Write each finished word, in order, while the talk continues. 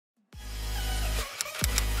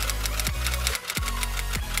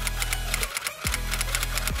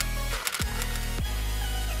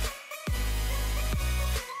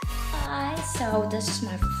So this is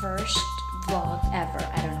my first vlog ever.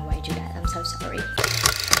 I don't know why I do that. I'm so sorry.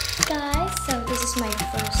 Guys, so this is my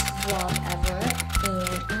first vlog ever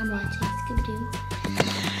and I'm watching Scooby.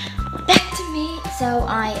 Back to me. So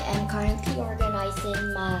I am currently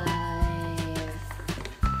organizing my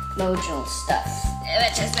Mojo stuff,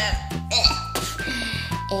 which is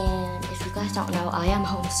and if you guys don't know, I am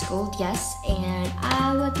homeschooled, yes, and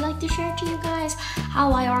I would like to share to you guys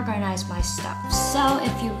how I organize my stuff. So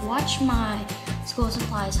if you watch my school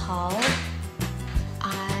supplies haul,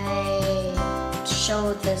 I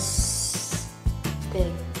showed this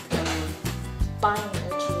big binder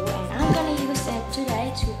to you, and I'm gonna use it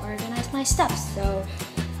today to organize my stuff. So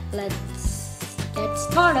let's get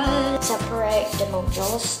started. Separate the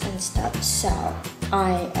modules and stuff. So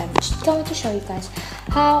I am just going to show you guys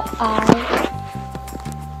how I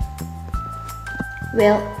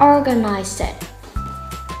will organize it.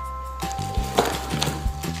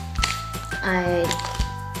 I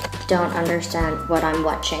don't understand what I'm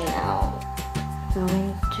watching now. I'm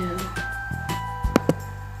going to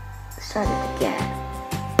start it again.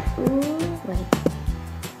 Ooh, wait.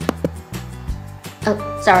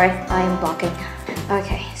 Oh, sorry, I am blocking.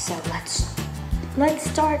 Okay, so let's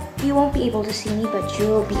start. You won't be able to see me, but you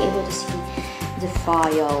will be able to see the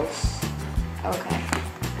files. Okay.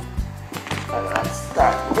 So let's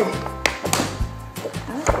start. Okay.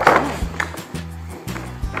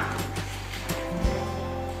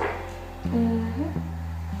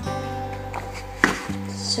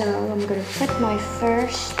 So I'm gonna put my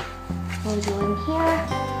first module in here.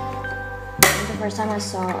 And the first time I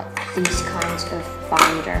saw these kinds of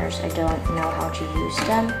binders, I don't know how to use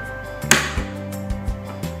them.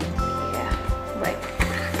 Yeah, wait.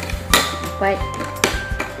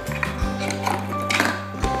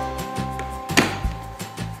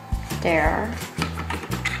 There.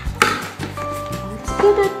 Let's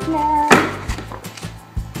get it now.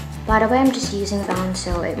 By the way, I'm just using phone,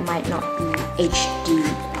 so it might not be HD,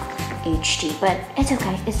 but it's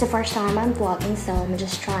okay. It's the first time I'm vlogging, so I'm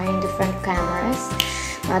just trying different cameras.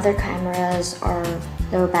 My other cameras are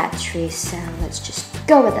low battery, so let's just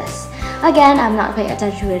go with this. Again, I'm not paying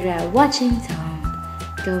attention to what I'm watching, so I'm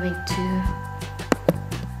going to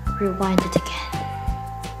rewind it again.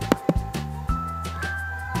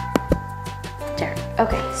 There.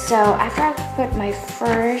 Okay, so after I put my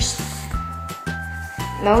first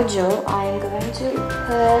module, I'm going to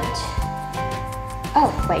put.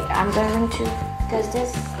 Oh wait, I'm going to, because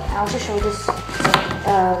this, I also show this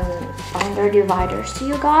binder dividers to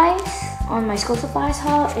you guys on my school supplies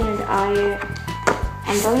haul, and I'm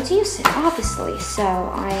going to use it obviously. So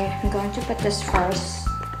I'm going to put this first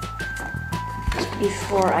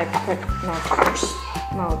before I put my first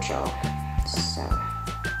module. So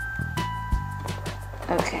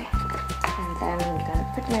okay, and then I'm gonna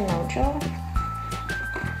put my module.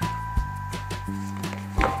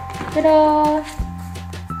 Ta-da!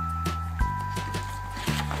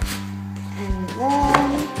 And then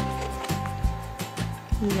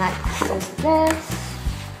next is this,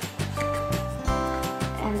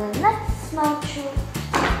 and the next module.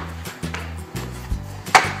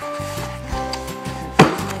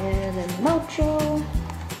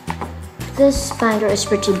 This binder is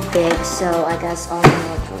pretty big, so I guess all the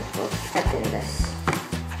modules will fit in this.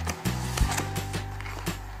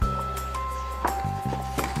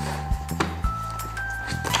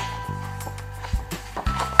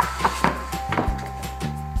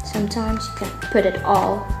 Sometimes you can't put it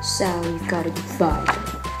all, so you gotta divide it.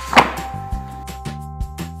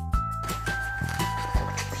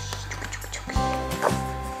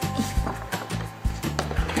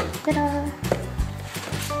 Ta-da!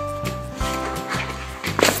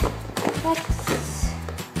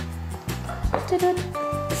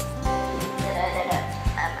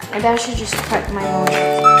 Maybe I should just cut my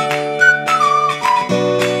modules.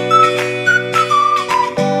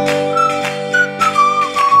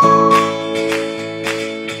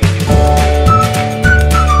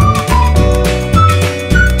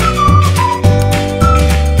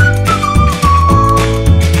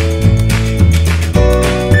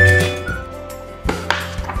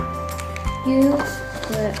 You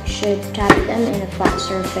should tap them in a flat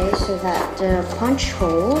surface so that the punch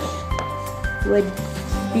holes would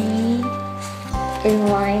be in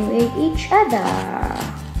line with each other.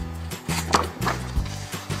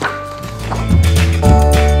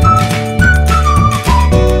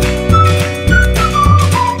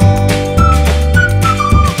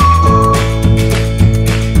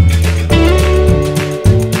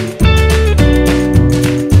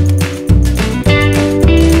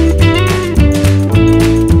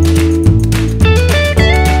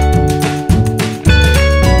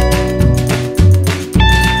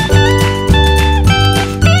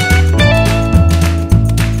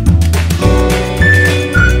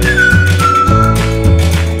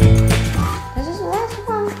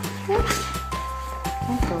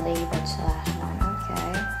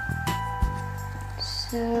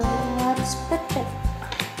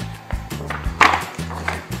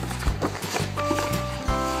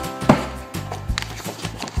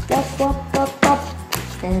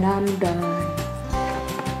 and I'm done.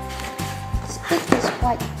 This is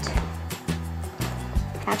white.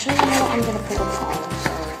 Actually, you know, I'm gonna put a color,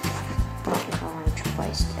 so I'm not going to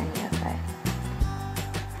waste any of it.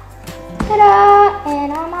 Ta-da!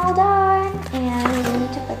 And I'm all done. And we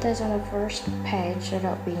need to put this on the first page so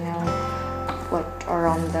that we know what are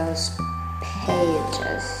on those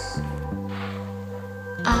pages.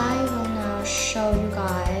 I will now show you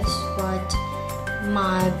guys what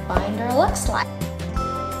my binder looks like.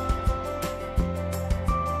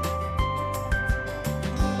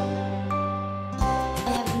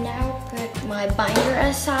 I have now put my binder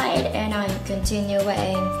aside and I'm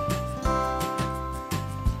continuing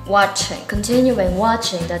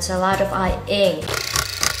watching. That's a lot of ink.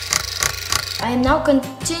 I am now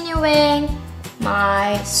continuing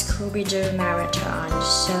my Scooby-Doo marathon.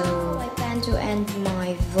 So I plan to end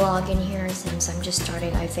my vlog in here since I'm just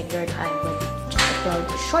starting. I figured I would just upload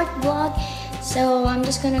a short vlog. So I'm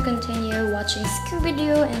just gonna continue watching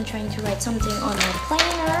Scooby-Doo and trying to write something on my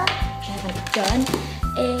planner, which I haven't done.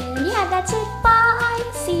 And yeah, that's it. Bye!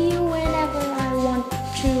 See you whenever I want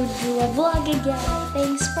to do a vlog again.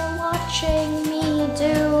 Thanks for watching me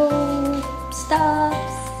do stuff.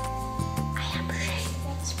 I appreciate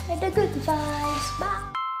it. Spread the good vibes. Bye!